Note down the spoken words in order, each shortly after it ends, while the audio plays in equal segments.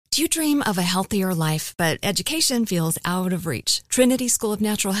Do you dream of a healthier life, but education feels out of reach? Trinity School of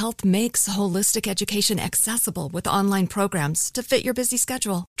Natural Health makes holistic education accessible with online programs to fit your busy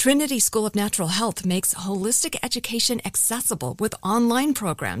schedule. Trinity School of Natural Health makes holistic education accessible with online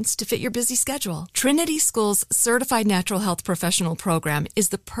programs to fit your busy schedule. Trinity School's Certified Natural Health Professional Program is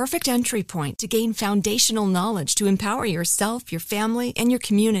the perfect entry point to gain foundational knowledge to empower yourself, your family, and your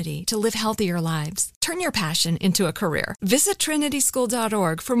community to live healthier lives. Turn your passion into a career. Visit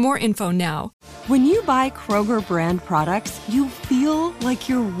trinityschool.org for more info now. When you buy Kroger brand products, you feel like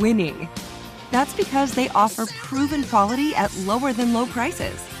you're winning. That's because they offer proven quality at lower than low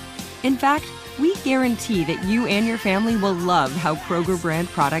prices. In fact, we guarantee that you and your family will love how Kroger brand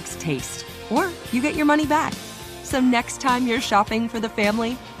products taste, or you get your money back. So next time you're shopping for the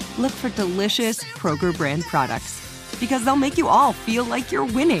family, look for delicious Kroger brand products, because they'll make you all feel like you're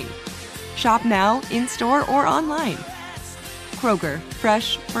winning. Shop now, in-store, or online. Kroger,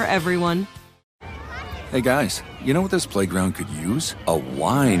 fresh for everyone. Hey guys, you know what this playground could use? A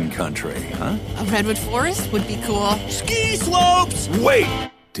wine country, huh? A redwood forest would be cool. Ski slopes! Wait!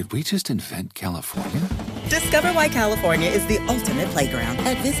 Did we just invent California? Discover why California is the ultimate playground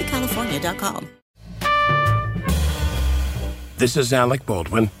at visitcalifornia.com. This is Alec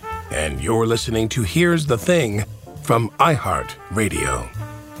Baldwin, and you're listening to Here's the Thing from iHeartRadio.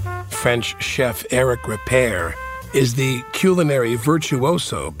 French chef Eric Ripert is the culinary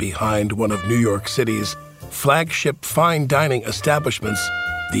virtuoso behind one of New York City's flagship fine dining establishments,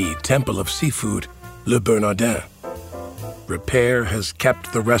 the Temple of Seafood, Le Bernardin. Ripert has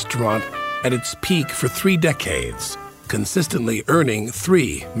kept the restaurant at its peak for 3 decades, consistently earning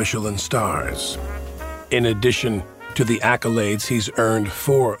 3 Michelin stars. In addition to the accolades he's earned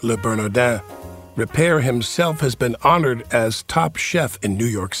for Le Bernardin, Ripert himself has been honored as top chef in New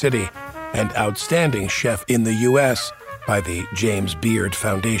York City and outstanding chef in the U.S. by the James Beard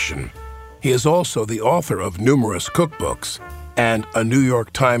Foundation. He is also the author of numerous cookbooks and a New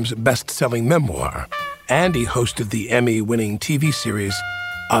York Times best-selling memoir, and he hosted the Emmy-winning TV series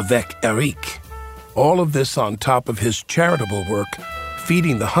Avec Eric. All of this on top of his charitable work,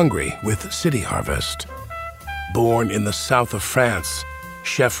 Feeding the Hungry with City Harvest. Born in the south of France,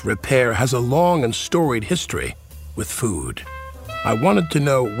 Chef Ripert has a long and storied history with food. I wanted to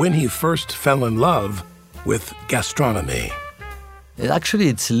know when he first fell in love with gastronomy. Actually,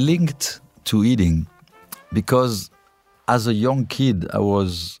 it's linked to eating because as a young kid, I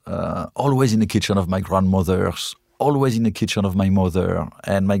was always in the kitchen of my grandmother's, always in the kitchen of my mother.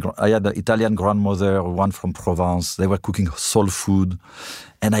 And I had an Italian grandmother, one from Provence. They were cooking soul food.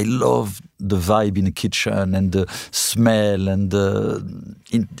 And I loved the vibe in the kitchen and the smell and the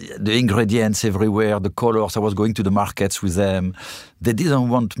ingredients everywhere, the colors. I was going to the markets with them. They didn't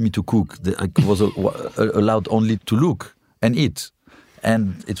want me to cook. I was allowed only to look and eat.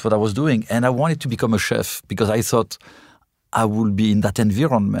 And it's what I was doing. And I wanted to become a chef because I thought I would be in that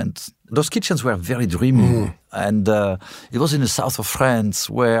environment. Those kitchens were very dreamy. And it was in the south of France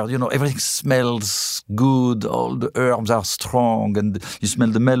where, everything smells good. All the herbs are strong and you smell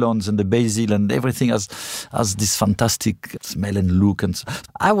the melons and the basil and everything has this fantastic smell and look. And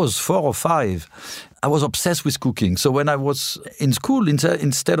I was 4 or 5. I was obsessed with cooking. So when I was in school,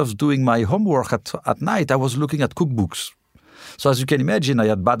 instead of doing my homework at night, I was looking at cookbooks. So as you can imagine, I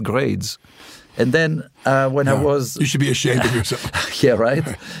had bad grades. And then I was... You should be ashamed of yourself. Yeah, right?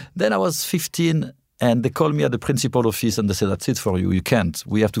 Then I was 15 and they called me at the principal office and they said, that's it for you. You can't.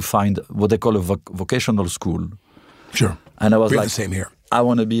 We have to find what they call a vocational school. Sure. And I was the same here. I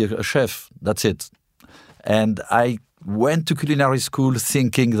want to be a chef. That's it. And I went to culinary school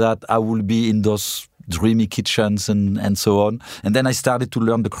thinking that I would be in those dreamy kitchens and so on. And then I started to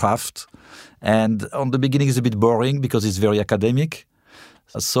learn the craft. And on the beginning it's a bit boring because it's very academic.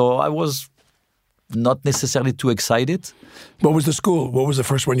 So I was not necessarily too excited. What was the school? What was the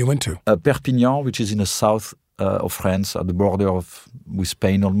first one you went to? Perpignan, which is in the south of France, at the border with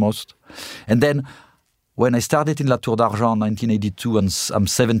Spain almost. And then when I started in La Tour d'Argent in 1982 and I'm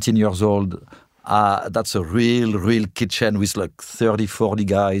 17 years old, that's a real kitchen with like 30, 40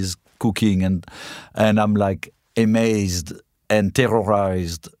 guys cooking. And I'm like amazed and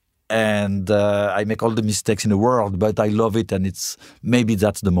terrorized. And I make all the mistakes in the world, but I love it. And maybe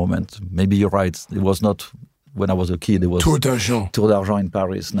that's the moment. Maybe you're right. It was not when I was a kid. It was Tour d'Argent. Tour d'Argent in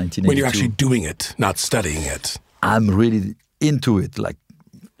Paris, 1982. When you're actually doing it, not studying it. I'm really into it, like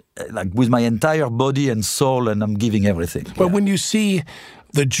with my entire body and soul, and I'm giving everything. But when you see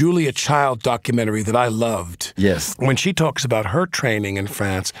the Julia Child documentary that I loved, yes, when she talks about her training in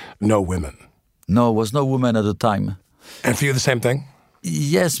France, no women. No, was no woman at the time. And for you, the same thing?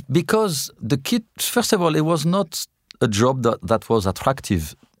 Yes, because the kid, first of all, it was not a job that was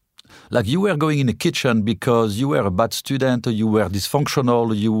attractive. Like you were going in the kitchen because you were a bad student, or you were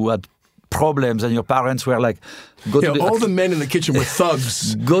dysfunctional, you had problems, and your parents were like, all the men in the kitchen were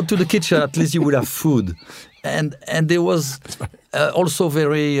thugs. Go to the kitchen, at least you will have food. And there was also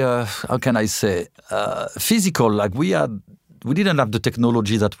very, how can I say, physical. Like we didn't have the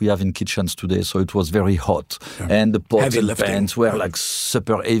technology that we have in kitchens today, so it was very hot. Yeah. And the pots and pans were like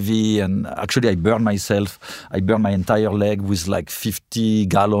super heavy. And actually, I burned myself. I burned my entire leg with like 50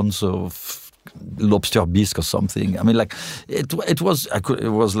 gallons of lobster bisque or something. I mean, like it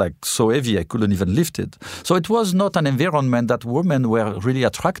was like so heavy I couldn't even lift it. So it was not an environment that women were really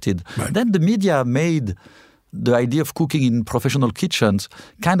attracted. Right. Then the media made the idea of cooking in professional kitchens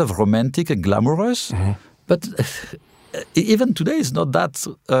kind of romantic and glamorous, but even today it's not that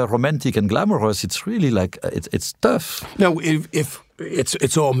romantic and glamorous. It's really like it's tough. Now, if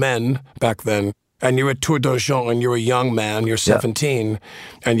it's all men back then, and you're at Tour d'Argent and you're a young man, you're 17,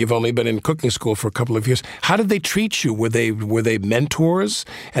 and you've only been in cooking school for a couple of years, how did they treat you? Were they mentors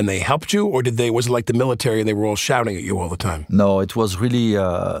and they helped you, or was it like the military and they were all shouting at you all the time? No, it was really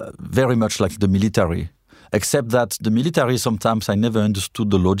very much like the military, except that the military, sometimes I never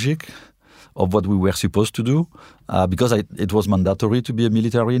understood the logic of what we were supposed to do, because it was mandatory to be a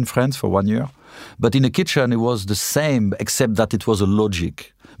military in France for 1 year. But in the kitchen, it was the same, except that it was a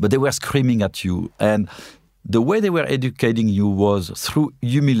logic. But they were screaming at you. And the way they were educating you was through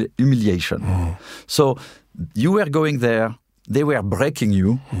humiliation. So you were going there, they were breaking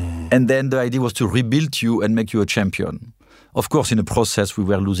you, and then the idea was to rebuild you and make you a champion. Of course, in the process, we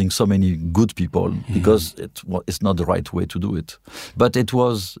were losing so many good people because it's not the right way to do it. But it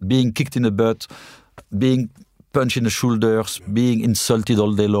was being kicked in the butt, being punched in the shoulders, being insulted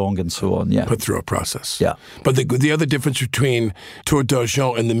all day long, and so on. Yeah, put through a process. Yeah. But the other difference between Tour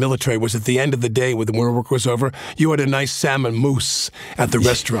d'Argent and the military was at the end of the day, when the work was over, you had a nice salmon mousse at the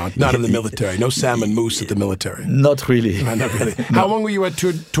restaurant, not in the military. No salmon mousse at the military. Not really. Not really. How long were you at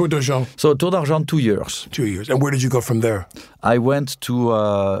Tour d'Argent? So Tour d'Argent, 2 years. 2 years. And where did you go from there? I went to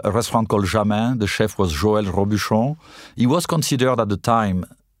a restaurant called Jamin. The chef was Joël Robuchon. He was considered at the time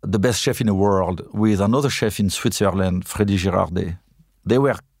the best chef in the world, with another chef in Switzerland, Freddy Girardet. They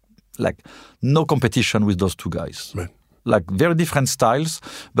were like no competition with those two guys. Right. Like very different styles,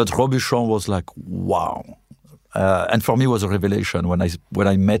 but Robuchon was like, wow. And for me, it was a revelation. When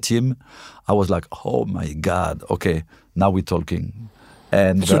I met him, I was like, oh my God, okay, now we're talking.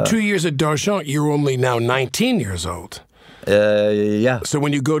 And so 2 years at d'Argent, you're only now 19 years old. Yeah. So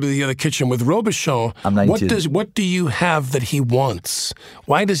when you go to the other kitchen with Robuchon, I'm 19. What do you have that he wants?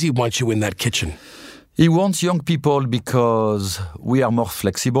 Why does he want you in that kitchen? He wants young people because we are more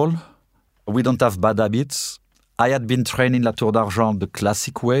flexible. We don't have bad habits. I had been trained in La Tour d'Argent the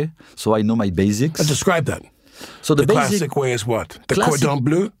classic way, so I know my basics. Describe that. So the classic way is what? The cordon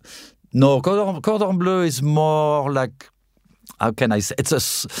bleu? No, cordon bleu is more like, how can I say?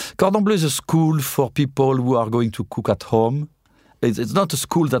 Cordon bleu is a school for people who are going to cook at home. It's not a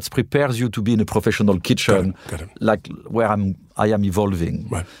school that prepares you to be in a professional kitchen, like where I am evolving.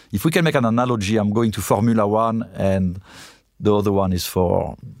 Right. If we can make an analogy, I'm going to Formula One, and the other one is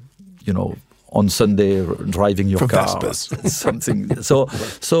for, on Sunday driving your car. Something. So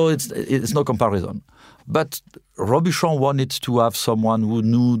it's no comparison. But Robuchon wanted to have someone who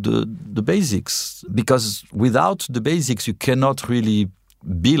knew the basics, because without the basics, you cannot really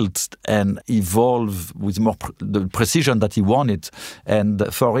build and evolve with more the precision that he wanted. And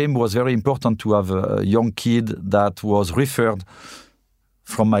for him, it was very important to have a young kid that was referred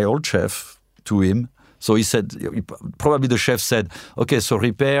from my old chef to him. So he said, probably the chef said, okay, so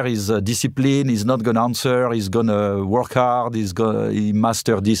Ripert is disciplined, he's not going to answer, he's going to work hard, he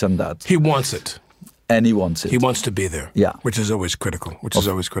master this and that. He wants it. And he wants it. He wants to be there. Yeah. Which is always critical.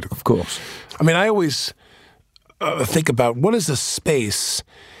 Of course. I mean, I always think about what is the space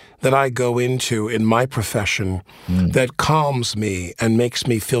that I go into in my profession that calms me and makes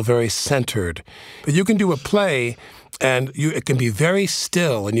me feel very centered. But you can do a play and it can be very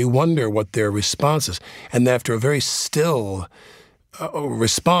still and you wonder what their response is. And after a very still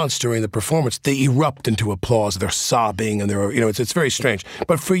response during the performance, they erupt into applause. They're sobbing, and it's very strange.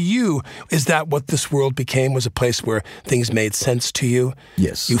 But for you, is that what this world became? Was a place where things made sense to you?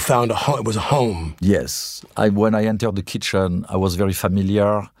 Yes. You found it was a home. Yes. When I entered the kitchen, I was very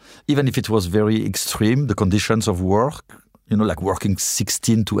familiar, even if it was very extreme, the conditions of work. Like working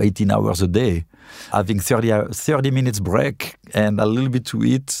 16 to 18 hours a day, having 30 minutes break and a little bit to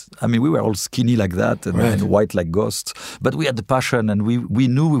eat. I mean, we were all skinny like that and white like ghosts. But we had the passion and we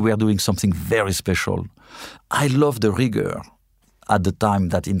knew we were doing something very special. I loved the rigor at the time,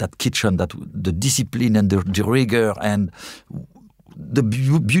 that in that kitchen, that the discipline and the rigor. And the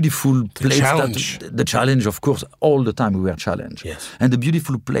beautiful plates. Challenge. The challenge, of course, all the time we were challenged. Yes. And the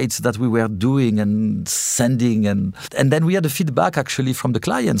beautiful plates that we were doing and sending. And then we had the feedback actually from the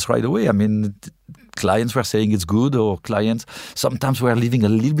clients right away. I mean, clients were saying it's good, or clients sometimes were leaving a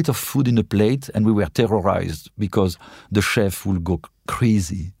little bit of food in the plate, and we were terrorized because the chef will go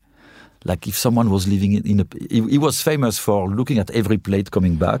crazy. Like if someone was leaving it he was famous for looking at every plate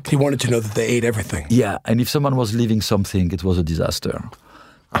coming back. He wanted to know that they ate everything. Yeah, and if someone was leaving something, it was a disaster.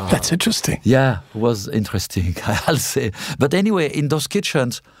 That's interesting. Yeah, it was interesting, I'll say. But anyway, in those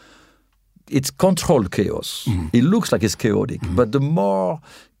kitchens, it's controlled chaos. It looks like it's chaotic, but the more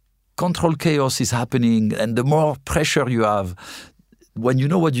controlled chaos is happening and the more pressure you have, when you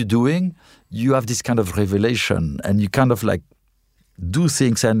know what you're doing, you have this kind of revelation, and you kind of like do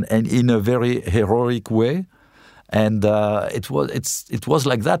things and in a very heroic way. And it was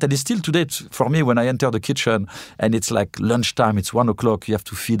like that, and it's still today for me when I enter the kitchen and it's like lunchtime, it's 1 o'clock, you have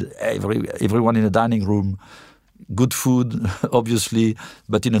to feed everyone in the dining room good food, obviously,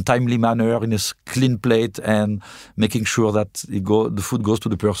 but in a timely manner, in a clean plate, and making sure that the food goes to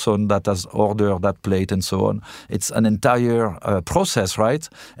the person that has ordered that plate and so on. It's an entire process, right?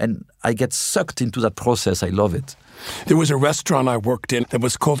 And I get sucked into that process. I love it. There was a restaurant I worked in that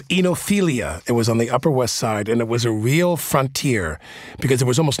was called Enophilia. It was on the Upper West Side, and it was a real frontier because there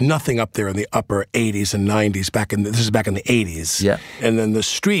was almost nothing up there in the upper 80s and 90s. This is back in the 80s. Yeah. And then the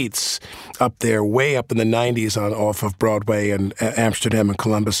streets up there, way up in the 90s off of Broadway and Amsterdam and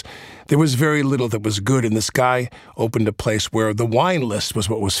Columbus, there was very little that was good. And this guy opened a place where the wine list was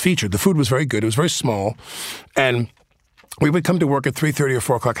what was featured. The food was very good. It was very small. And we would come to work at 3:30 or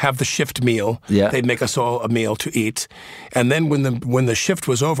 4 o'clock, have the shift meal. Yeah. They'd make us all a meal to eat. And then when the shift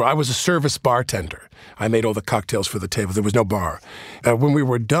was over, I was a service bartender. I made all the cocktails for the table. There was no bar. When we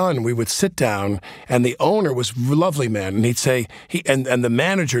were done, we would sit down, and the owner was a lovely man, and he'd say, and the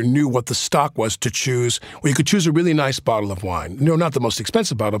manager knew what the stock was to choose. Well, you could choose a really nice bottle of wine. No, not the most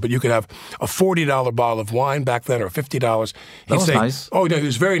expensive bottle, but you could have a $40 bottle of wine back then, or $50. That was nice. Oh, no, he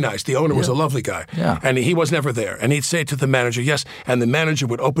was very nice. The owner was a lovely guy. Yeah. And he was never there. And he'd say to the manager, yes, and the manager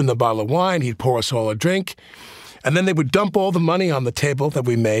would open the bottle of wine, he'd pour us all a drink, and then they would dump all the money on the table that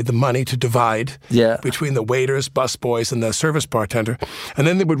we made, the money to divide between the waiters, busboys, and the service bartender. And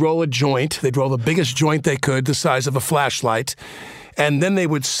then they would roll a joint. They'd roll the biggest joint they could, the size of a flashlight. And then they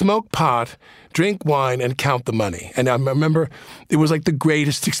would smoke pot, drink wine, and count the money. And I remember it was like the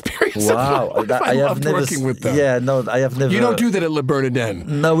greatest experience of my life. I loved working with them. Yeah, no, I have never. You don't do that at Le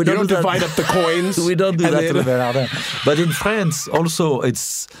Bernardin. No, we don't. You don't divide up the coins. We don't do that at Le Bernardin. But in France, also,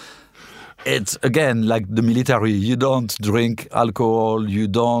 it's again like the military. You don't drink alcohol. You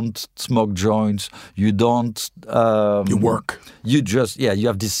don't smoke joints. You don't. You work. You just you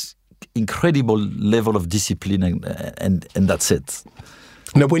have this incredible level of discipline, and that's it.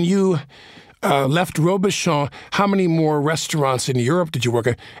 Now, when you left Robuchon, how many more restaurants in Europe did you work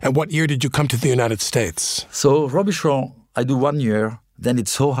at? And what year did you come to the United States? So Robuchon, I do 1 year. Then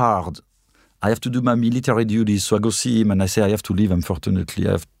it's so hard. I have to do my military duties. So I go see him and I say, I have to leave, unfortunately.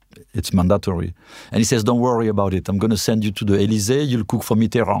 It's mandatory. And he says, don't worry about it. I'm going to send you to the Élysée. You'll cook for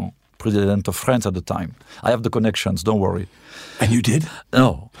Mitterrand, president of France at the time. I have the connections. Don't worry. And you did?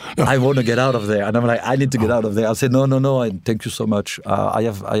 No. I want to get out of there. And I'm like, I need to get out of there. I said, no. Thank you so much. I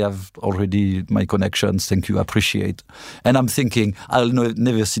have already my connections. Thank you. Appreciate. And I'm thinking, I'll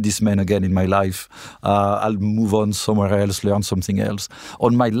never see this man again in my life. I'll move on somewhere else, learn something else.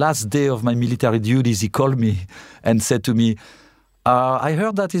 On my last day of my military duties, he called me and said to me, I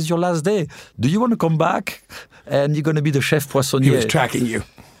heard that is your last day. Do you want to come back? And you're going to be the chef poissonnier. He was tracking you.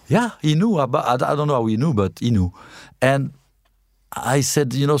 Yeah, he knew. I don't know how he knew, but he knew. And I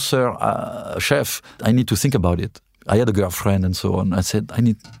said, sir, chef, I need to think about it. I had a girlfriend and so on. I said,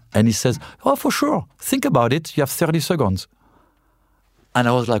 and he says, oh, for sure. Think about it. You have 30 seconds. And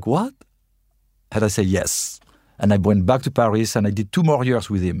I was like, what? And I said, yes. And I went back to Paris and I did 2 more years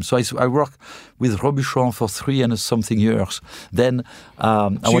with him. So I worked with Robuchon for 3 and something years. Then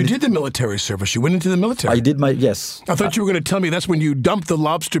you did the military service. You went into the military. I did yes. I thought you were going to tell me that's when you dumped the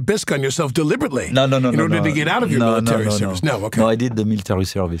lobster bisque on yourself deliberately. No. In order to get out of your military service. No, okay. No, I did the military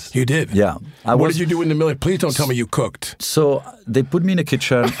service. You did? Yeah. What did you do in the military? Please don't tell me you cooked. So they put me in a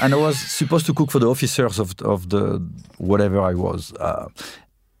kitchen and I was supposed to cook for the officers of the whatever I was.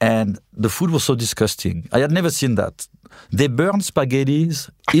 And the food was so disgusting. I had never seen that. They burned spaghettis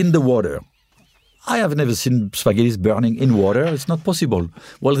in the water. I have never seen spaghettis burning in water. It's not possible.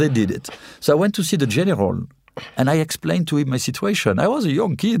 Well, they did it. So I went to see the general, and I explained to him my situation. I was a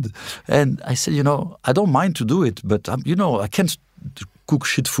young kid. And I said, I don't mind to do it, but, I can't cook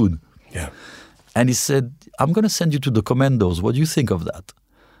shit food. Yeah. And he said, I'm going to send you to the commandos. What do you think of that?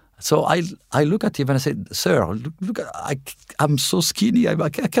 So I look at him and I said, sir, look I'm so skinny, I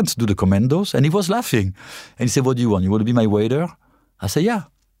can't do the commandos. And he was laughing. And he said, what do you want? You want to be my waiter? I said, yeah.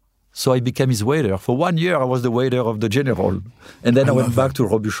 So I became his waiter. For 1 year, I was the waiter of the general. And then I went back to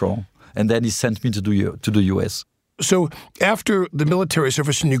Robuchon. And then he sent me to the US. So after the military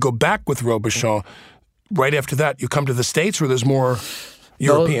service and you go back with Robuchon, right after that, you come to the States, or there's more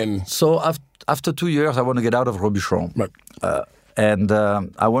European? No, so after 2 years, I want to get out of Robuchon. Right. And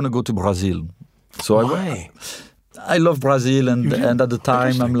I want to go to Brazil. So why? I love Brazil, and at the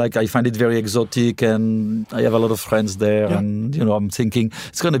time I find it very exotic, and I have a lot of friends there, and I'm thinking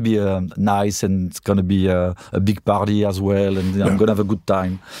it's going to be nice, and it's going to be a big party as well, and I'm going to have a good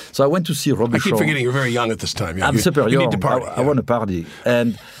time. So I went to see Robuchon. I keep forgetting you're very young at this time. I'm super young. You need to party. I want to party.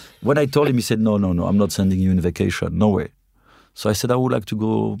 And when I told him, he said, no, I'm not sending you on vacation. No way. So I said, I would like to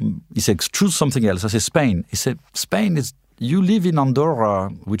go. He said, choose something else. I said, Spain. He said, Spain is... You live in Andorra,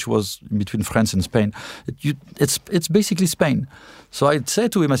 which was between France and Spain. It's basically Spain. So I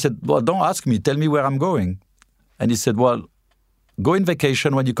said to him, I said, well, don't ask me. Tell me where I'm going. And he said, well, go on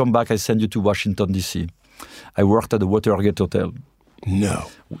vacation. When you come back, I send you to Washington, D.C. I worked at the Watergate Hotel.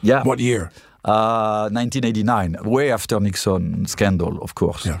 No. Yeah. What year? 1989, way after Nixon scandal, of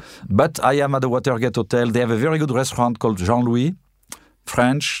course. Yeah. But I am at the Watergate Hotel. They have a very good restaurant called Jean-Louis.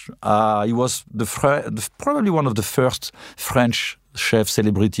 French. He was probably one of the first French chef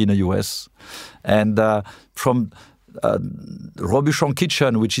celebrity in the US. And from Robuchon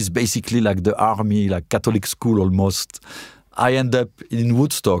Kitchen, which is basically like the army, like Catholic school almost, I end up in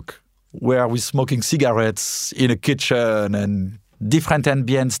Woodstock, where we're smoking cigarettes in a kitchen and different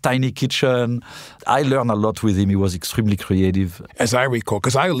ambience, tiny kitchen. I learned a lot with him. He was extremely creative. As I recall,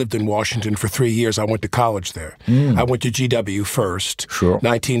 because I lived in Washington for 3 years. I went to college there. I went to GW first. Sure.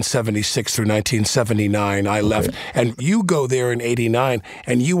 1976 through 1979, I left. And you go there in 89,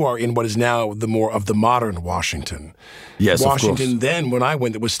 and you are in what is now the more of the modern Washington. Yes, Washington, of course. then, when I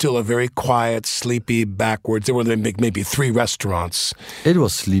went, it was still a very quiet, sleepy, backwards. There were maybe 3 restaurants. It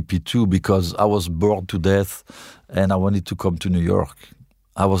was sleepy, too, because I was bored to death. And I wanted to come to New York.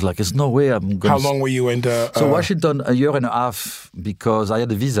 I was like, there's no way I'm going to... How long were you in? So Washington, 1.5 years, because I had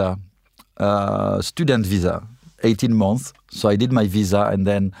a visa, student visa, 18 months. So I did my visa, and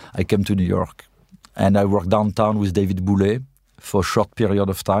then I came to New York. And I worked downtown with David Bouley for a short period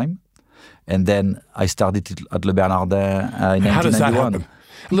of time. And then I started at Le Bernardin in 1991. How does that happen?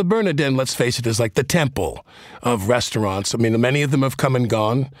 Le Bernardin, let's face it, is like the temple of restaurants. I mean, many of them have come and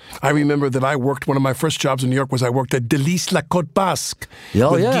gone. I remember that one of my first jobs in New York was I worked at Délices La Côte Basque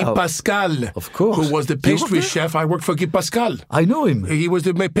with Guy Pascal, of course, who was the pastry chef. I worked for Guy Pascal. I know him. He was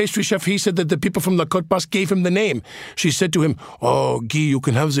the pastry chef. He said that the people from La Côte Basque gave him the name. She said to him, oh, Guy, you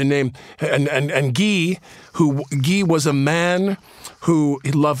can have the name. And Guy was a man who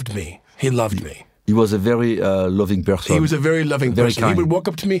loved me. He loved me. He was a very loving person. He was a very loving person. Kind. He would walk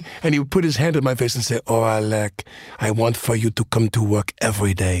up to me and he would put his hand on my face and say, oh, Alec, I want for you to come to work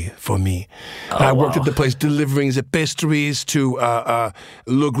every day for me. I worked at the place delivering the pastries to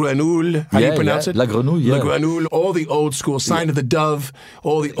Le Grenouille. How do you pronounce it? La Grenouille, Le Grenouille, all the old school, Sign of the Dove,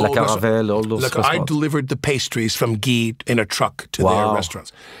 all the old... La Caravelle, all those restaurants. I delivered the pastries from Guy in a truck to their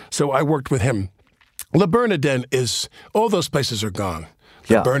restaurants. So I worked with him. Le Bernardin all those places are gone.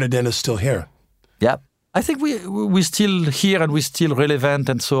 Le Bernardin is still here. Yeah, I think we're still here and we're still relevant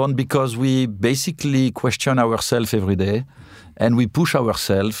and so on because we basically question ourselves every day and we push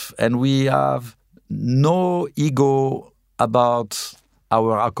ourselves and we have no ego about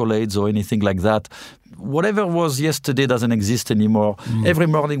our accolades or anything like that. Whatever was yesterday doesn't exist anymore. Every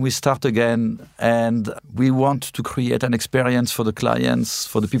morning we start again and we want to create an experience for the clients,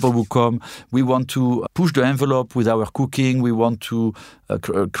 for the people who come. We want to push the envelope with our cooking. We want to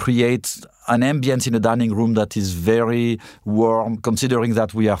create an ambience in the dining room that is very warm, considering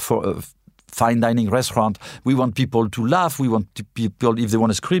that we are for a fine dining restaurant. We want people to laugh. We want people, if they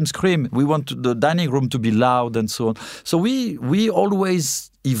want to scream. We want the dining room to be loud and so on. So we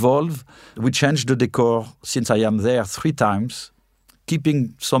always evolve. We change the decor since I am there 3 times,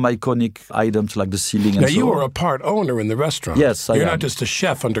 keeping some iconic items like the ceiling and so on. Now, you are a part owner in the restaurant. Yes, I am. You're not just a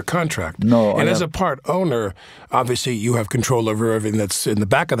chef under contract. No, and as a part owner, obviously you have control over everything that's in the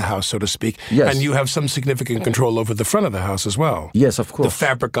back of the house, so to speak. Yes. And you have some significant control over the front of the house as well. Yes, of course. The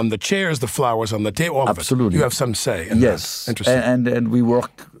fabric on the chairs, the flowers on the table, all Absolutely. of it. You have some say in yes. that. Interesting. And we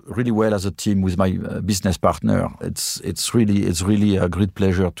work really well as a team with my business partner. It's really a great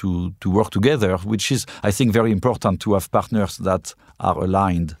pleasure to work together, which is, I think, very important to have partners that are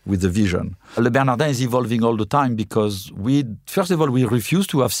aligned with the vision. Le Bernardin is evolving all the time because we refuse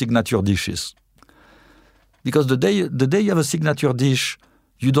to have signature dishes. Because the day you have a signature dish,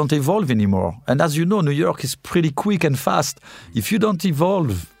 you don't evolve anymore. And as you know, New York is pretty quick and fast. If you don't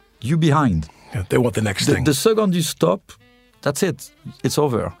evolve, you're behind. Yeah, they want the next thing. The second you stop, that's it. It's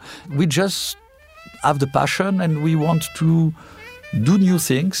over. We just have the passion and we want to do new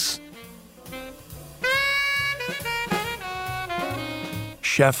things.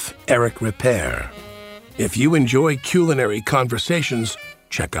 Chef Eric Ripert. If you enjoy culinary conversations,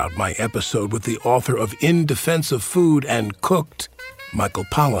 check out my episode with the author of In Defense of Food and Cooked, Michael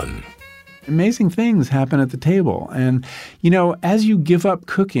Pollan. Amazing things happen at the table. And, as you give up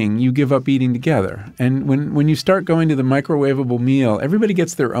cooking, you give up eating together. And when you start going to the microwavable meal, everybody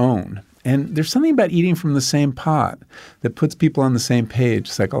gets their own. And there's something about eating from the same pot that puts people on the same page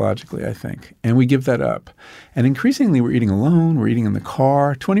psychologically, I think. And we give that up. And increasingly, we're eating alone. We're eating in the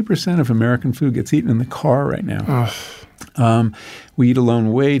car. 20% of American food gets eaten in the car right now. We eat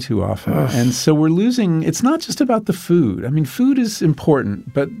alone way too often. And so we're losing – it's not just about the food. I mean, food is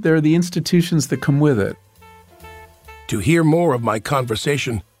important, but there are the institutions that come with it. To hear more of my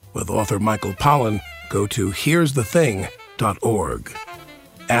conversation with author Michael Pollan, go to here'sthething.org.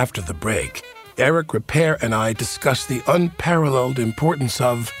 After the break, Eric Ripert and I discuss the unparalleled importance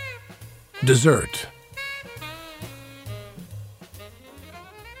of dessert.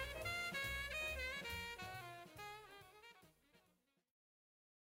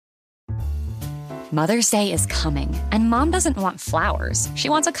 Mother's Day is coming, and Mom doesn't want flowers. She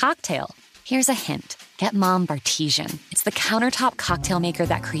wants a cocktail. Here's a hint. Get Mom Bartesian. It's the countertop cocktail maker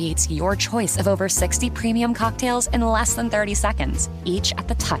that creates your choice of over 60 premium cocktails in less than 30 seconds, each at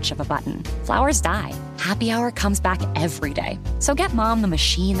the touch of a button. Flowers die. Happy hour comes back every day. So get Mom the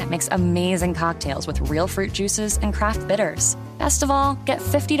machine that makes amazing cocktails with real fruit juices and craft bitters. Best of all, get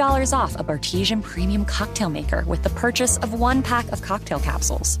 $50 off a Bartesian premium cocktail maker with the purchase of 1 pack of cocktail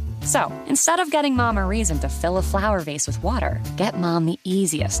capsules. So, instead of getting Mom a reason to fill a flower vase with water, get Mom the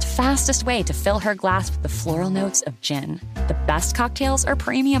easiest, fastest way to fill her glass with the floral notes of gin. The best cocktails are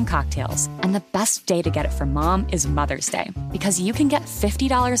premium cocktails, and the best day to get it for Mom is Mother's Day, because you can get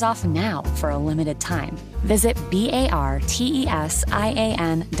 $50 off now for a limited time. Visit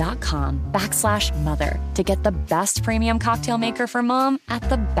BARTESIAN.com/mother to get the best premium cocktail maker for Mom at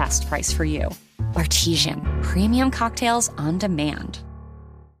the best price for you. Bartesian, premium cocktails on demand.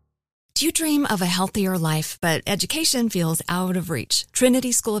 Do you dream of a healthier life, but education feels out of reach?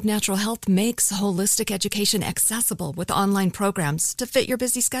 Trinity School of Natural Health makes holistic education accessible with online programs to fit your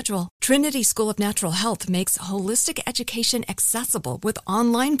busy schedule. Trinity School of Natural Health makes holistic education accessible with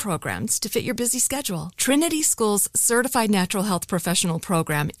online programs to fit your busy schedule. Trinity School's Certified Natural Health Professional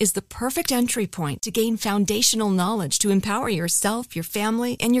Program is the perfect entry point to gain foundational knowledge to empower yourself, your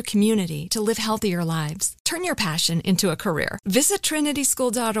family, and your community to live healthier lives. Turn your passion into a career. Visit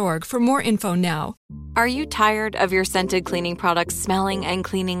trinityschool.org for more info now. Are you tired of your scented cleaning products smelling and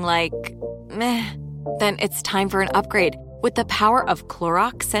cleaning like meh? Then it's time for an upgrade with the power of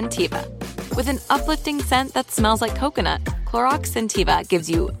Clorox Scentiva. With an uplifting scent that smells like coconut, Clorox Scentiva gives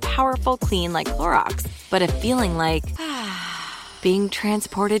you powerful clean like Clorox, but a feeling like being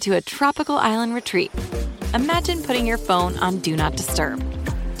transported to a tropical island retreat. Imagine putting your phone on Do Not Disturb,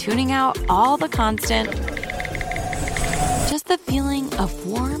 tuning out all the constant, just the feeling of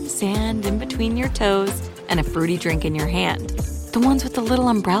warm sand in between your toes and a fruity drink in your hand. The ones with the little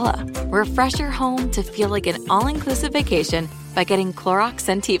umbrella. Refresh your home to feel like an all-inclusive vacation by getting Clorox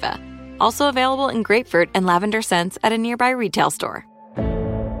Scentiva. Also available in grapefruit and lavender scents at a nearby retail store.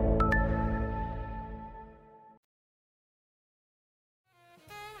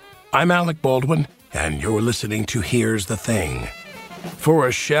 I'm Alec Baldwin, and you're listening to Here's the Thing. For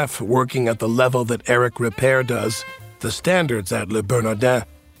a chef working at the level that Eric Ripert does, the standards at Le Bernardin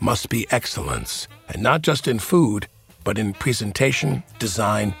must be excellence, and not just in food, but in presentation,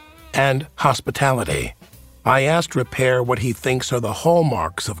 design, and hospitality. I asked Ripert what he thinks are the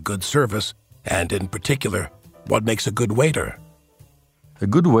hallmarks of good service, and in particular, what makes a good waiter. A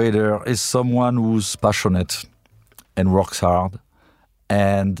good waiter is someone who's passionate and works hard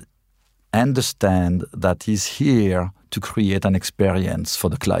and understand that he's here to create an experience for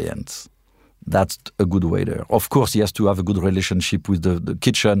the clients. That's a good waiter. Of course, he has to have a good relationship with the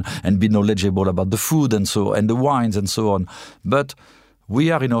kitchen and be knowledgeable about the food and so and the wines and so on. But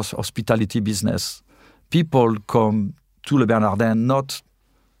we are in a hospitality business. People come to Le Bernardin not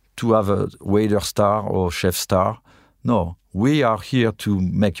to have a waiter star or chef star. No, we are here to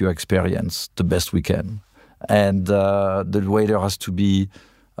make your experience the best we can. And the waiter has to be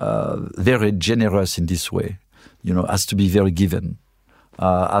very generous in this way. Has to be very given.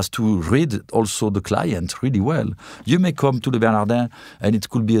 has to read also the client really well. You may come to Le Bernardin and it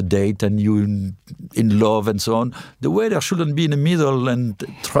could be a date and you in love and so on. The waiter shouldn't be in the middle and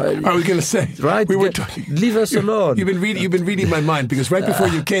try. I was going to say, right? We were talking. Leave us alone. You've been reading my mind because right before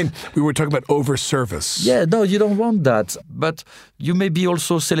you came, we were talking about over service. Yeah, no, you don't want that. But you may be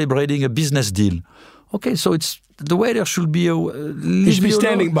also celebrating a business deal. Okay, so the waiter should be he should be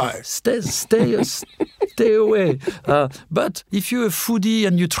standing by. Stay away. But if you're a foodie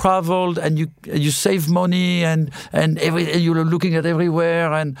and you traveled and you save money and you're looking at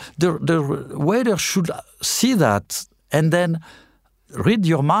everywhere, and the waiter should see that and then read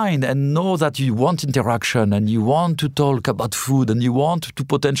your mind and know that you want interaction and you want to talk about food and you want to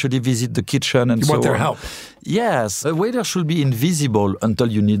potentially visit the kitchen and so on. You want their help. Yes, a waiter should be invisible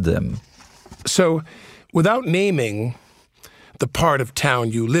until you need them. So, without naming the part of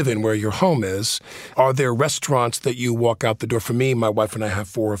town you live in where your home is, are there restaurants that you walk out the door? For me, my wife and I have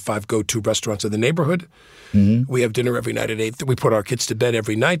 4 or 5 go-to restaurants in the neighborhood. Mm-hmm. We have dinner every night at 8. We put our kids to bed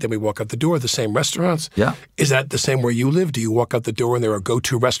every night, then we walk out the door, the same restaurants. Yeah. Is that the same where you live? Do you walk out the door and there are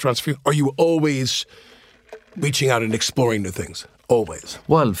go-to restaurants for you? Are you always reaching out and exploring new things? Always.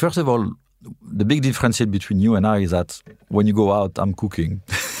 Well, first of all, the big difference between you and I is that when you go out, I'm cooking.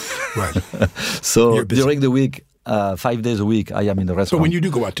 Right. So during the week, 5 days a week, I am in the restaurant. So when you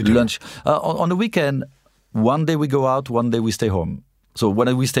do go out to dinner? Lunch. On the weekend, one day we go out, one day we stay home. So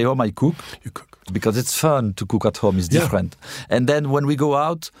when we stay home, I cook. You cook. Because it's fun to cook at home. It's different. Yeah. And then when we go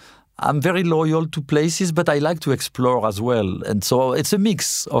out, I'm very loyal to places, but I like to explore as well. And so it's a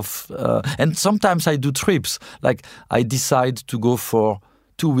mix of... and sometimes I do trips. Like I decide to go for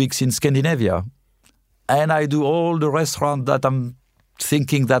 2 weeks in Scandinavia. And I do all the restaurants that I'm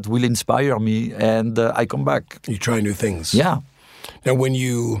thinking that will inspire me, and I come back. You try new things. Yeah. Now, when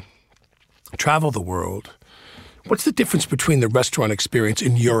you travel the world, what's the difference between the restaurant experience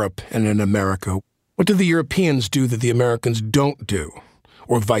in Europe and in America? What do the Europeans do that the Americans don't do,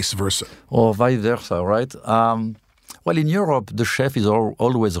 or vice versa? Or vice versa, right? Well, in Europe, the chef is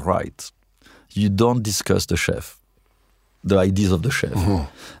always right. You don't discuss the chef, the ideas of the chef. Mm-hmm.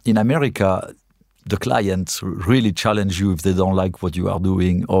 In America, the clients really challenge you if they don't like what you are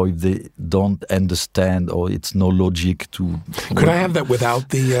doing or if they don't understand or it's no logic to... Could I have that without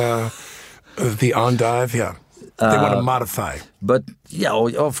the endive? Yeah. They want to modify. But, yeah,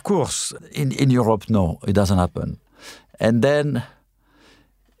 of course, in Europe, no, it doesn't happen. And then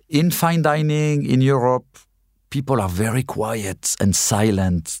in fine dining in Europe, people are very quiet and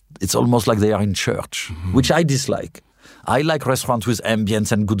silent. It's almost like they are in church, which I dislike. I like restaurants with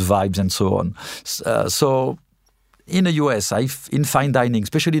ambience and good vibes and so on. So in the US, in fine dining,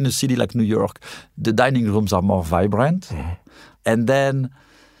 especially in a city like New York, the dining rooms are more vibrant. Mm-hmm. And then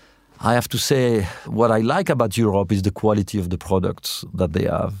I have to say what I like about Europe is the quality of the products that they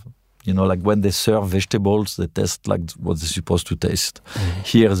have. You know, like when they serve vegetables, they taste like what they're supposed to taste. Mm-hmm.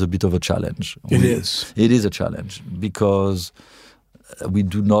 Here is a bit of a challenge. It is. It is a challenge because we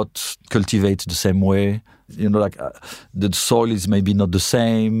do not cultivate the same way. You know, like the soil is maybe not the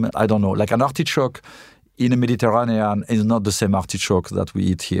same. I don't know. Like an artichoke in the Mediterranean is not the same artichoke that we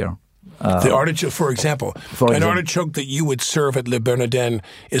eat here. The artichoke, for example, artichoke that you would serve at Le Bernardin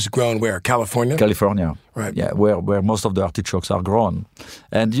is grown where? California? California. Right. Yeah, where most of the artichokes are grown.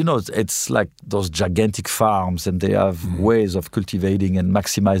 And, you know, it's like those gigantic farms and they have ways of cultivating and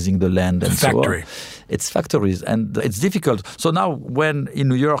maximizing the land and factory. So on. It's factories and it's difficult. So now when in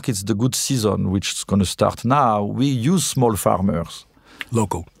New York it's the good season, which is going to start now, we use small farmers.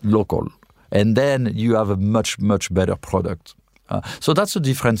 Local. And then you have a much, much better product. So that's the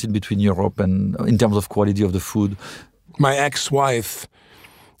difference in between Europe and in terms of quality of the food. My ex-wife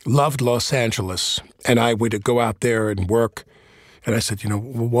loved Los Angeles, and I would go out there and work. And I said, you know,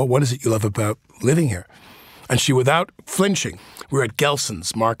 what is it you love about living here? And she, without flinching, we were at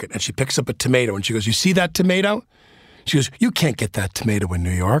Gelson's Market, and she picks up a tomato, and she goes, you see that tomato? She goes, you can't get that tomato in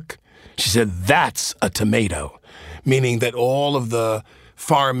New York. She said, that's a tomato, meaning that all of the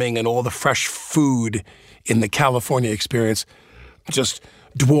farming and all the fresh food in the California experience just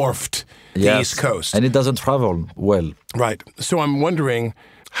dwarfed the East Coast. And it doesn't travel well. Right. So I'm wondering,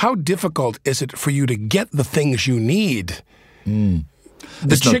 how difficult is it for you to get the things you need?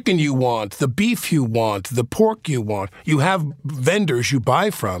 The chicken you want, the beef you want, the pork you want. You have vendors you buy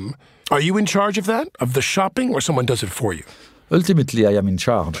from. Are you in charge of that, of the shopping, or someone does it for you? Ultimately, I am in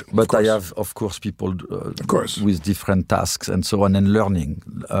charge, but I have, of course, people with different tasks and so on, and learning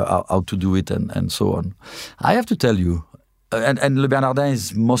how to do it and so on. I have to tell you, and Le Bernardin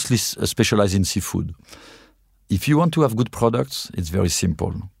is mostly specialized in seafood. If you want to have good products, it's very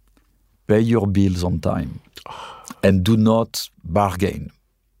simple. pay your bills on time, and do not bargain.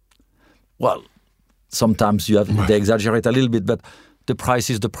 Well, sometimes they exaggerate a little bit, but the price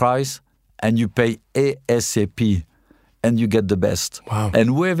is the price, and you pay ASAP, and you get the best. Wow. And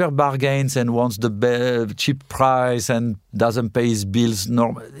whoever bargains and wants the cheap price and doesn't pay his bills,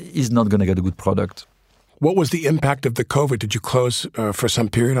 is not going to get a good product. What was the impact of the COVID? Did you close for some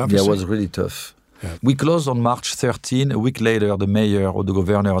period, obviously? Yeah, it was really tough. Yeah. We closed on March 13. A week later, the mayor or the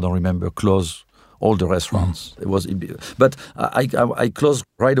governor, I don't remember, closed all the restaurants. But I closed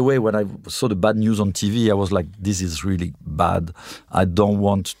right away when I saw the bad news on TV. I was like, this is really bad. I don't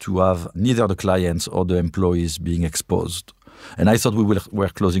want to have neither the clients or the employees being exposed. And I thought we were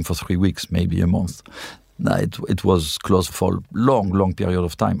closing for 3 weeks, maybe a month. No, it was closed for a long period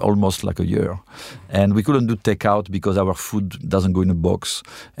of time, almost like a year. And we couldn't do takeout because our food doesn't go in a box.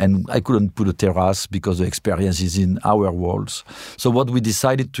 And I couldn't put a terrace because the experience is in our walls. So what we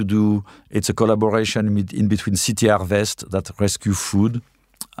decided to do, it's a collaboration in between City Harvest, that rescue food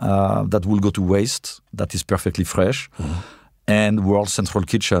that will go to waste, that is perfectly fresh, and World Central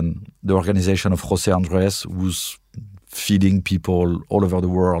Kitchen, the organization of José Andrés, who's feeding people all over the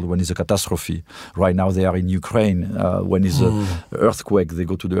world when it's a catastrophe. Right now they are in Ukraine. When it's an earthquake, they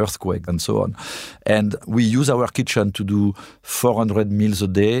go to the earthquake and so on. And we use our kitchen to do 400 meals a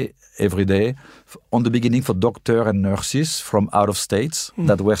day, every day, on the beginning for doctors and nurses from out of states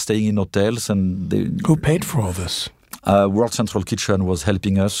that were staying in hotels. And Who paid for all this? World Central Kitchen was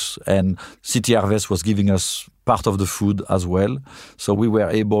helping us, and City Harvest was giving us part of the food as well. So we were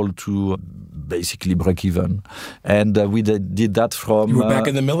able to basically break even. And we did that from... You were back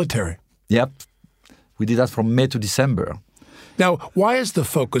in the military. Yep. We did that from May to December. Now, why is the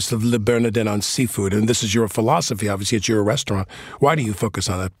focus of Le Bernardin on seafood? And this is your philosophy, obviously, it's your restaurant. Why do you focus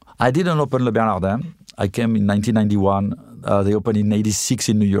on it? I didn't open Le Bernardin. I came in 1991. They opened in 86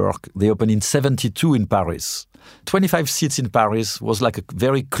 in New York. They opened in 72 in Paris. 25 seats in Paris, was like a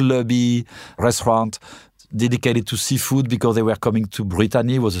very clubby restaurant dedicated to seafood because they were coming to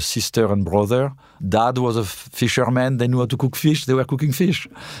Brittany, was a sister and brother. Dad was a fisherman. They knew how to cook fish. They were cooking fish.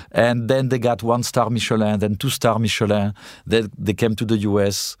 And then they got 1-star Michelin, then 2-star Michelin. They came to the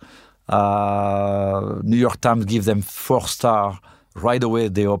US. New York Times gave them 4-star. Right away,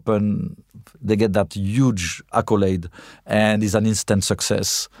 they get that huge accolade, and it's an instant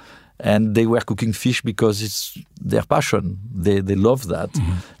success. And they were cooking fish because it's their passion. They love that.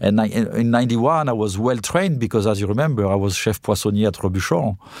 And in 91, I was well-trained because, as you remember, I was chef poissonnier at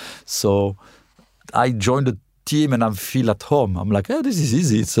Robuchon. So I joined the team and I feel at home. I'm like, this is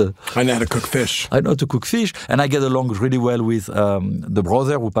easy. I know how to cook fish. I know how to cook fish. And I get along really well with the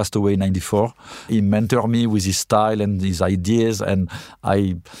brother who passed away in 94. He mentored me with his style and his ideas. And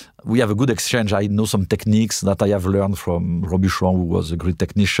we have a good exchange. I know some techniques that I have learned from Robuchon, who was a great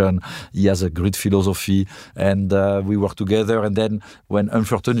technician. He has a great philosophy. And we work together. And then when,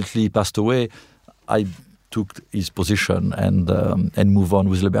 unfortunately, he passed away, I took his position and moved on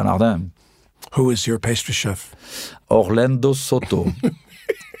with Le Bernardin. Who is your pastry chef? Orlando Soto.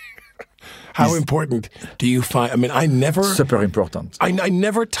 How important do you find? I mean, I never... Super important. I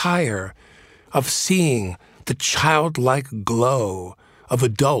never tire of seeing the childlike glow of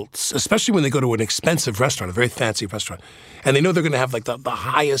adults, especially when they go to an expensive restaurant, a very fancy restaurant, and they know they're going to have like the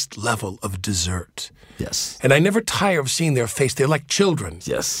highest level of dessert. Yes. And I never tire of seeing their face. They're like children.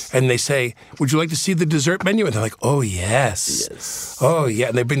 Yes. And they say, would you like to see the dessert menu? And they're like, oh, yes. Yes. Oh, yeah.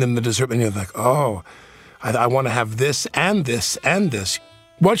 And they bring them the dessert menu. And they're like, oh, I want to have this and this and this.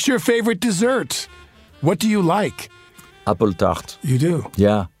 What's your favorite dessert? What do you like? Apple tart. You do?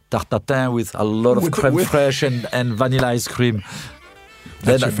 Yeah. Tarte tatin with a lot of crème fraîche and vanilla ice cream.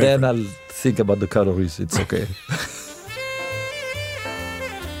 Then I'll think about the calories. It's okay.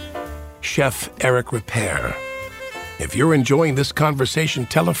 Chef Eric Ripert. If you're enjoying this conversation,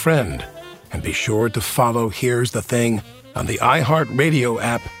 tell a friend. And be sure to follow Here's the Thing on the iHeartRadio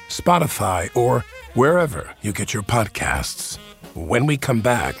app, Spotify, or wherever you get your podcasts. When we come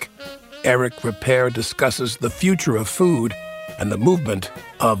back, Eric Ripert discusses the future of food and the movement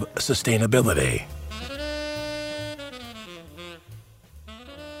of sustainability.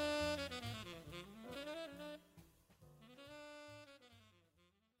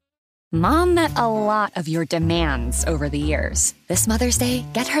 Mom met a lot of your demands over the years. This Mother's Day,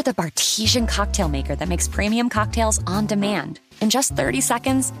 get her the Bartesian cocktail maker that makes premium cocktails on demand. In just 30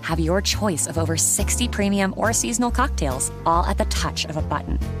 seconds, have your choice of over 60 premium or seasonal cocktails, all at the touch of a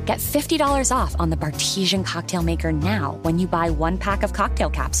button. Get $50 off on the Bartesian cocktail maker now when you buy 1 pack of cocktail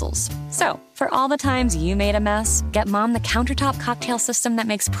capsules. So, for all the times you made a mess, get Mom the countertop cocktail system that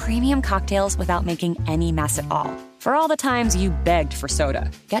makes premium cocktails without making any mess at all. For all the times you begged for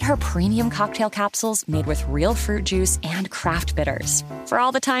soda, get her premium cocktail capsules made with real fruit juice and craft bitters. For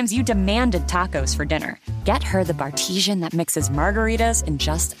all the times you demanded tacos for dinner, get her the Bartesian that mixes margaritas in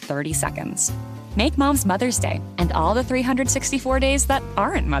just 30 seconds. Make Mom's Mother's Day and all the 364 days that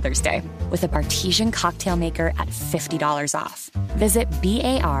aren't Mother's Day with a Bartesian cocktail maker at $50 off. Visit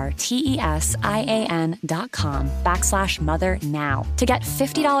BARTESIAN.com/mother now to get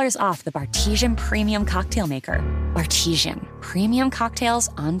 $50 off the Bartesian Premium Cocktail Maker. Bartesian, premium cocktails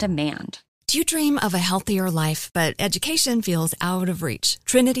on demand. Do you dream of a healthier life, but education feels out of reach?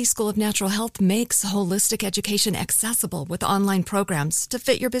 Trinity School of Natural Health makes holistic education accessible with online programs to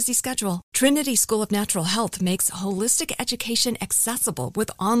fit your busy schedule. Trinity School of Natural Health makes holistic education accessible with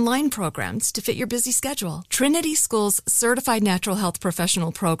online programs to fit your busy schedule. Trinity School's Certified Natural Health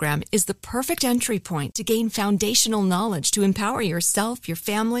Professional Program is the perfect entry point to gain foundational knowledge to empower yourself, your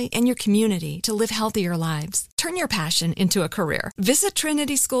family, and your community to live healthier lives. Turn your passion into a career. Visit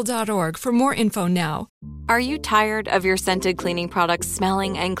trinityschool.org for more info now. Are you tired of your scented cleaning products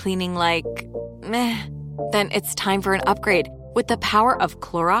smelling and cleaning like meh? Then it's time for an upgrade with the power of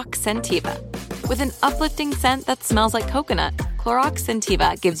Clorox Scentiva. With an uplifting scent that smells like coconut, Clorox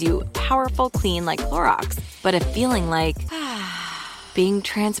Scentiva gives you powerful clean like Clorox, but a feeling like being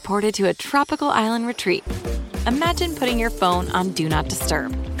transported to a tropical island retreat. Imagine putting your phone on Do Not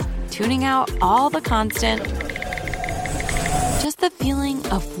Disturb, tuning out all the constant, just the feeling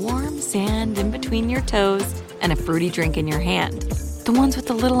of warm sand in between your toes and a fruity drink in your hand. The ones with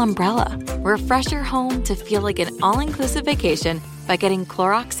the little umbrella. Refresh your home to feel like an all-inclusive vacation by getting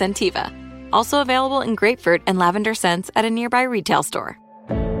Clorox Scentiva. Also available in grapefruit and lavender scents at a nearby retail store.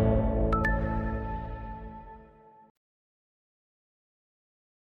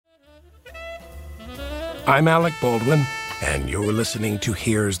 I'm Alec Baldwin, and you're listening to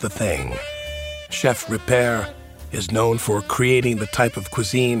Here's the Thing. Chef Ripert is known for creating the type of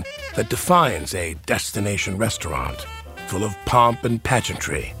cuisine that defines a destination restaurant, full of pomp and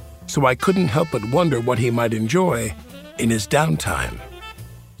pageantry. So I couldn't help but wonder what he might enjoy in his downtime.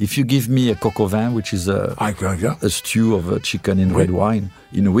 If you give me a coq au vin, which is a stew of chicken in red wine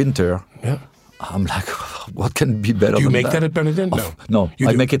in winter, I'm like, what can be better than that? Do you make that at Bernardin? No,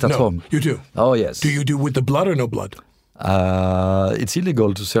 I make it at home. You do? Oh, yes. Do you do with the blood or no blood? It's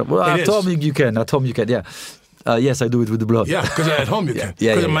illegal to serve. Well, at home you can. Yeah. Yes, I do it with the blood. Yeah, because at home you can.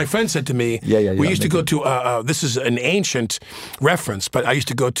 Because my friend said to me, we used to go to, this is an ancient reference, but I used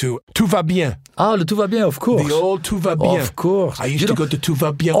to go to Tout va bien. Ah, le Tout va bien, of course. The old Tout va bien. Of course. I used to go to Tout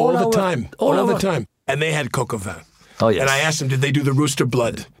va bien all the time. And they had coq au vin. Oh, yes. And I asked them, did they do the rooster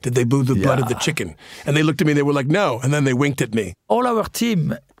blood? Did they do the blood of the chicken? And they looked at me, they were like, no. And then they winked at me. All our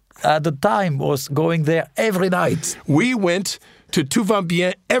team at the time was going there every night. We went to Tout va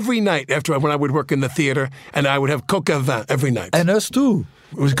bien every night when I would work in the theater, and I would have coq au vin every night. And us too.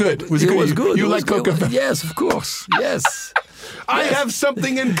 It was good. It was good. You like coq au vin? Yes, of course. Yes. I have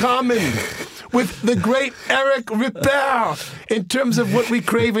something in common with the great Eric Ripert in terms of what we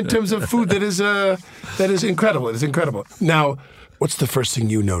crave in terms of food that is incredible. It is incredible. Now, what's the first thing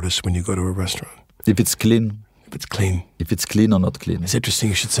you notice when you go to a restaurant? If it's clean. If it's clean. If it's clean or not clean. It's interesting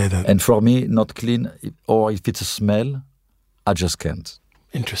you should say that. And for me, not clean, or if it's a smell, I just can't.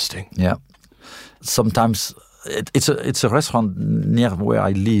 Interesting. Yeah. Sometimes it's a restaurant near where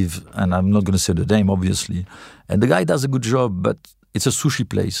I live, and I'm not going to say the name, obviously. And the guy does a good job, but it's a sushi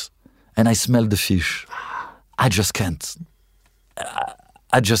place, and I smell the fish. I just can't.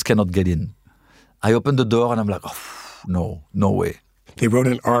 I just cannot get in. I open the door, and I'm like, oh, no way. They wrote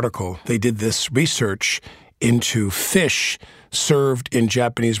an article. They did this research into fish served in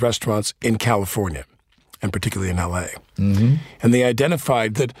Japanese restaurants in California, and particularly in LA. Mm-hmm. And they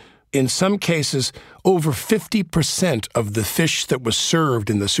identified that in some cases, over 50% of the fish that was served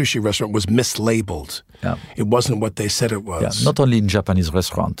in the sushi restaurant was mislabeled. Yeah. It wasn't what they said it was. Yeah, not only in Japanese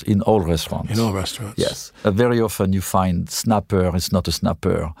restaurants, in all restaurants. In all restaurants. Yes. Very often you find snapper is not a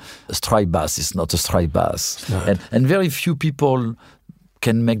snapper, a striped bass is not a striped bass. And very few people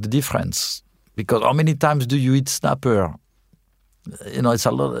can make the difference. Because how many times do you eat snapper? You know, it's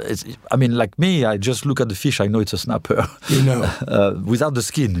a lot. Like me, I just look at the fish. I know it's a snapper. You know, without the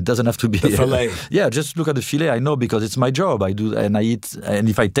skin, it doesn't have to be the fillet. Yeah, just look at the fillet. I know because it's my job. I do, and I eat. And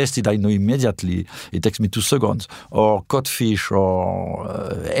if I taste it, I know immediately. It takes me 2 seconds. Or codfish, or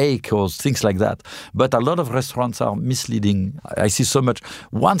egg, or things like that. But a lot of restaurants are misleading. I see so much.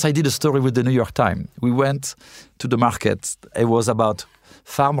 Once I did a story with the New York Times. We went to the market. It was about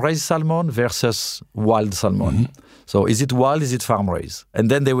farm-raised salmon versus wild salmon. Mm-hmm. So is it wild, is it farm-raised?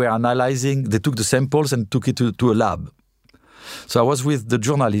 And then they were analyzing, they took the samples and took it to a lab. So I was with the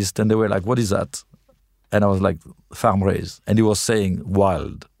journalist and they were like, what is that? And I was like, farm raised. And he was saying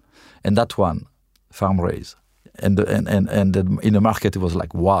wild. And that one, farm raised. And in the market, it was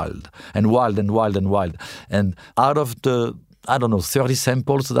like wild and wild and wild and wild. And out of the, 30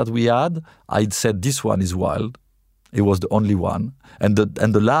 samples that we had, I'd said this one is wild. It was the only one. And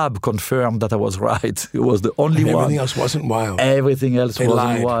the lab confirmed that I was right. It was the only one. Everything else wasn't wild. Everything else wasn't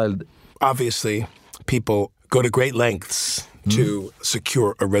lied. wild. Obviously, people go to great lengths to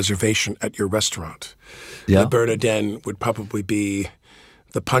secure a reservation at your restaurant. Yeah. Le Bernardin would probably be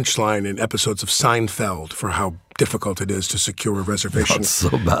the punchline in episodes of Seinfeld for how difficult it is to secure a reservation Not so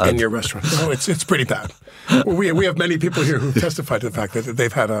bad. in your restaurant. No, it's pretty bad. We have many people here who testify to the fact that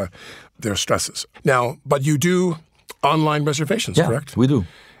they've had their stresses. Now, but you do online reservations, correct? We do.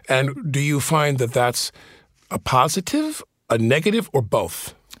 And do you find that that's a positive, a negative, or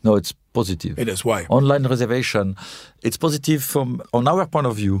both? No, it's positive. It is. Why? Online reservation, it's positive on our point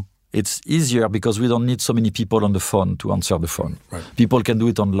of view. It's easier because we don't need so many people on the phone to answer the phone. Right. People can do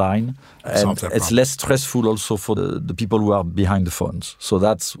it online. And that it's problem. less stressful also for the people who are behind the phones. So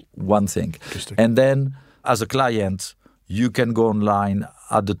that's one thing. Interesting. And then as a client, you can go online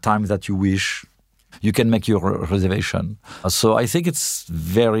at the time that you wish. You can make your reservation. So I think it's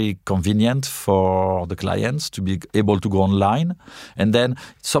very convenient for the clients to be able to go online. And then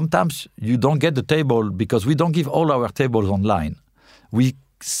sometimes you don't get the table because we don't give all our tables online. We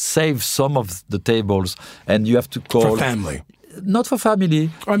save some of the tables and you have to call... For family. Not for family.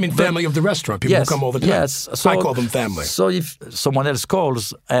 I mean, family of the restaurant. People who come all the time. Yes. So, I call them family. So if someone else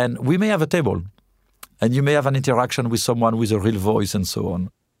calls and we may have a table and you may have an interaction with someone with a real voice and so on.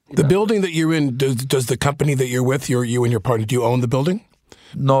 The building that you're in, does the company that you're with, you and your partner, do you own the building?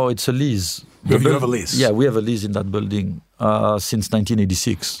 No, it's a lease. You have a lease? Yeah, we have a lease in that building since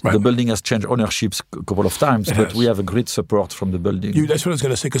 1986. Right. The building has changed ownerships a couple of times, but we have a great support from the building. That's what I was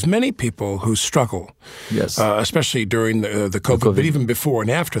going to say, because many people who struggle, yes, especially during the COVID, but even before and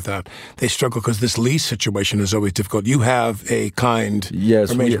after that, they struggle because this lease situation is always difficult. You have a kind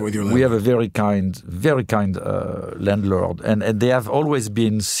arrangement with your landlord. We have a very kind landlord, and they have always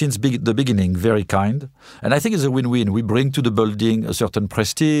been, since the beginning, very kind. And I think it's a win-win. We bring to the building a certain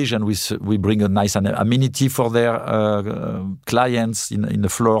prestige, and we bring a nice amenity for their clients in the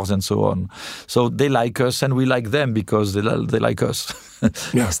floors and so on. So they like us and we like them because they like us.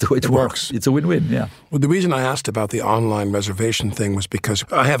 Yeah, that's the way it works. It's a win-win, yeah. Well, the reason I asked about the online reservation thing was because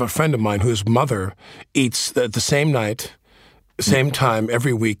I have a friend of mine whose mother eats at the same night, same time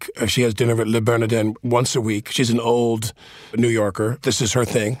every week. She has dinner at Le Bernardin once a week. She's an old New Yorker. This is her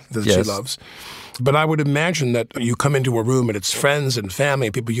thing that she loves. But I would imagine that you come into a room and it's friends and family,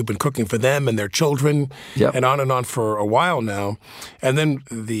 people you've been cooking for them and their children, and on for a while now. And then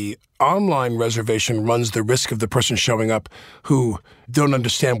the online reservation runs the risk of the person showing up who don't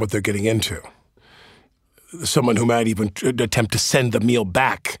understand what they're getting into. Someone who might even attempt to send the meal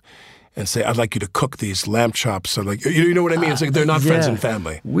back and say, I'd like you to cook these lamb chops. So like, you know what I mean? It's like they're not friends and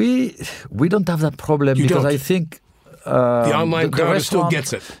family. We don't have that problem because I think... the online crowd still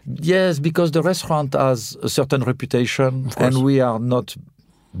gets it. Yes, because the restaurant has a certain reputation and we are not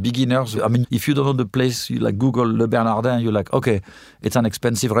beginners. I mean, if you don't know the place, you like Google Le Bernardin, you're like, okay, it's an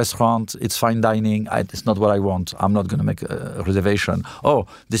expensive restaurant, it's fine dining, it's not what I want. I'm not going to make a reservation. Oh,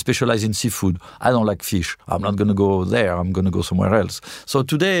 they specialize in seafood. I don't like fish. I'm not going to go there. I'm going to go somewhere else. So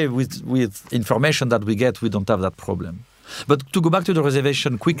today, with information that we get, we don't have that problem. But to go back to the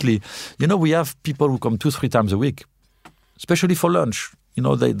reservation quickly, we have people who come 2-3 times a week, especially for lunch.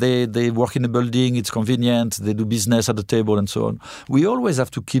 They work in a building, it's convenient, they do business at the table and so on. We always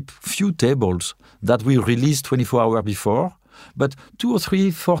have to keep few tables that we release 24 hours before, but 2 or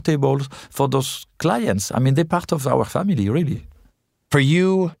 3, 4 tables for those clients. I mean, they're part of our family, really. For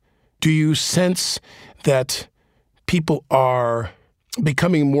you, do you sense that people are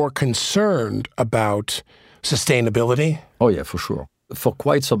becoming more concerned about sustainability? Oh, yeah, for sure. For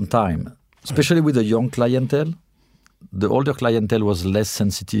quite some time, especially with the young clientele. The older clientele was less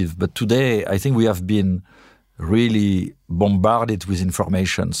sensitive, but today I think we have been really bombarded with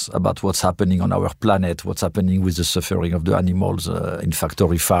informations about what's happening on our planet, what's happening with the suffering of the animals in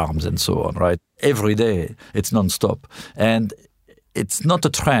factory farms and so on, right? Every day, it's non-stop. And it's not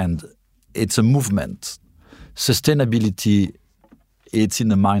a trend, it's a movement. Sustainability, it's in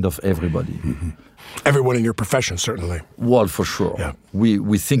the mind of everybody. Mm-hmm. Everyone in your profession, certainly. Well, for sure. Yeah.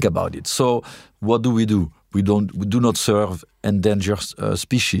 We think about it. So what do? We do not serve endangered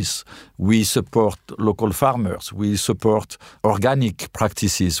species. We support local farmers. We support organic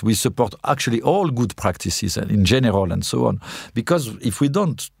practices. We support actually all good practices in general and so on. Because if we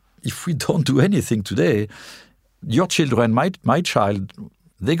don't do anything today, your children, my child,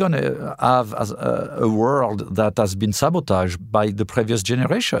 they're going to have a world that has been sabotaged by the previous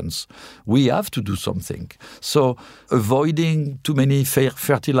generations. We have to do something. So avoiding too many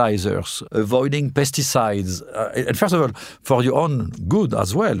fertilizers, avoiding pesticides, and first of all, for your own good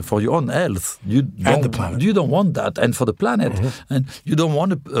as well, for your own health. And the planet. You don't want that. And for the planet. Mm-hmm. And you don't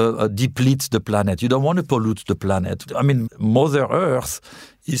want to deplete the planet. You don't want to pollute the planet. I mean, Mother Earth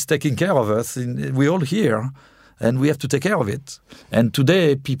is taking care of us. We're all here. And we have to take care of it. And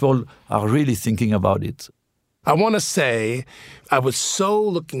today, people are really thinking about it. I want to say I was so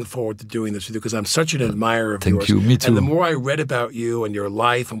looking forward to doing this with you because I'm such an admirer of yours. Thank you. Me too. And the more I read about you and your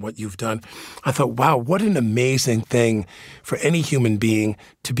life and what you've done, I thought, wow, what an amazing thing for any human being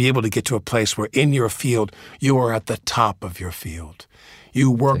to be able to get to a place where in your field, you are at the top of your field. You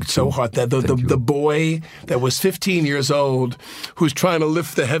worked so hard. The boy that was 15 years old who's trying to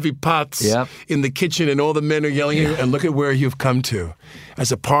lift the heavy pots in the kitchen and all the men are yelling at you, and look at where you've come to as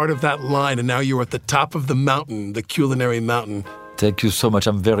a part of that line. And now you're at the top of the mountain, the culinary mountain. Thank you so much.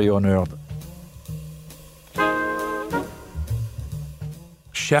 I'm very honored.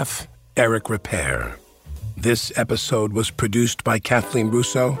 Chef Eric Ripert. This episode was produced by Kathleen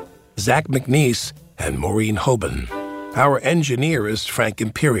Russo, Zach McNeese, and Maureen Hoban. Our engineer is Frank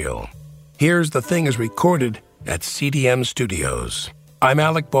Imperial. Here's the Thing is recorded at CDM Studios. I'm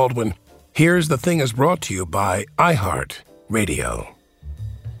Alec Baldwin. Here's the Thing is brought to you by iHeart Radio.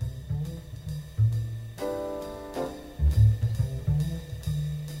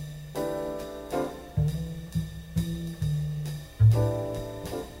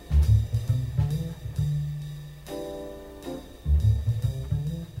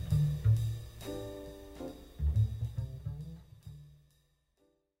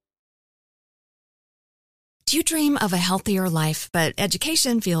 Do you dream of a healthier life, but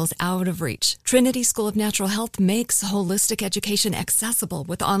education feels out of reach? Trinity School of Natural Health makes holistic education accessible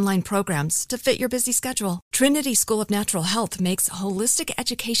with online programs to fit your busy schedule. Trinity School of Natural Health makes holistic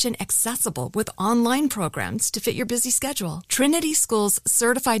education accessible with online programs to fit your busy schedule. Trinity School's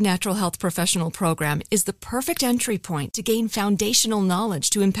Certified Natural Health Professional Program is the perfect entry point to gain foundational knowledge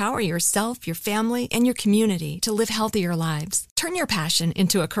to empower yourself, your family, and your community to live healthier lives. Turn your passion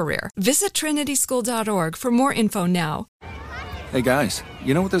into a career. Visit trinityschool.org for more info now. Hey guys,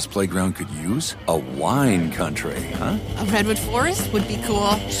 you know what this playground could use? A wine country, huh? A redwood forest would be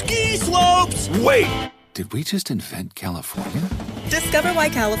cool. Ski slopes! Wait! Did we just invent California? Discover why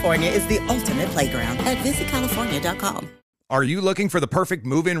California is the ultimate playground at visitcalifornia.com. Are you looking for the perfect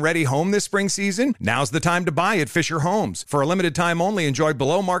move-in ready home this spring season? Now's the time to buy at Fisher Homes. For a limited time only, enjoy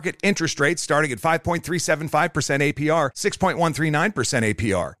below-market interest rates starting at 5.375% APR, 6.139%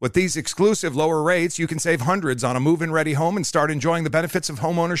 APR. With these exclusive lower rates, you can save hundreds on a move-in ready home and start enjoying the benefits of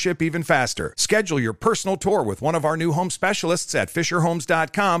homeownership even faster. Schedule your personal tour with one of our new home specialists at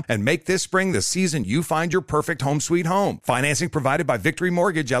FisherHomes.com and make this spring the season you find your perfect home sweet home. Financing provided by Victory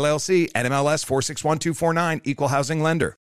Mortgage, LLC, NMLS 461249, Equal Housing Lender.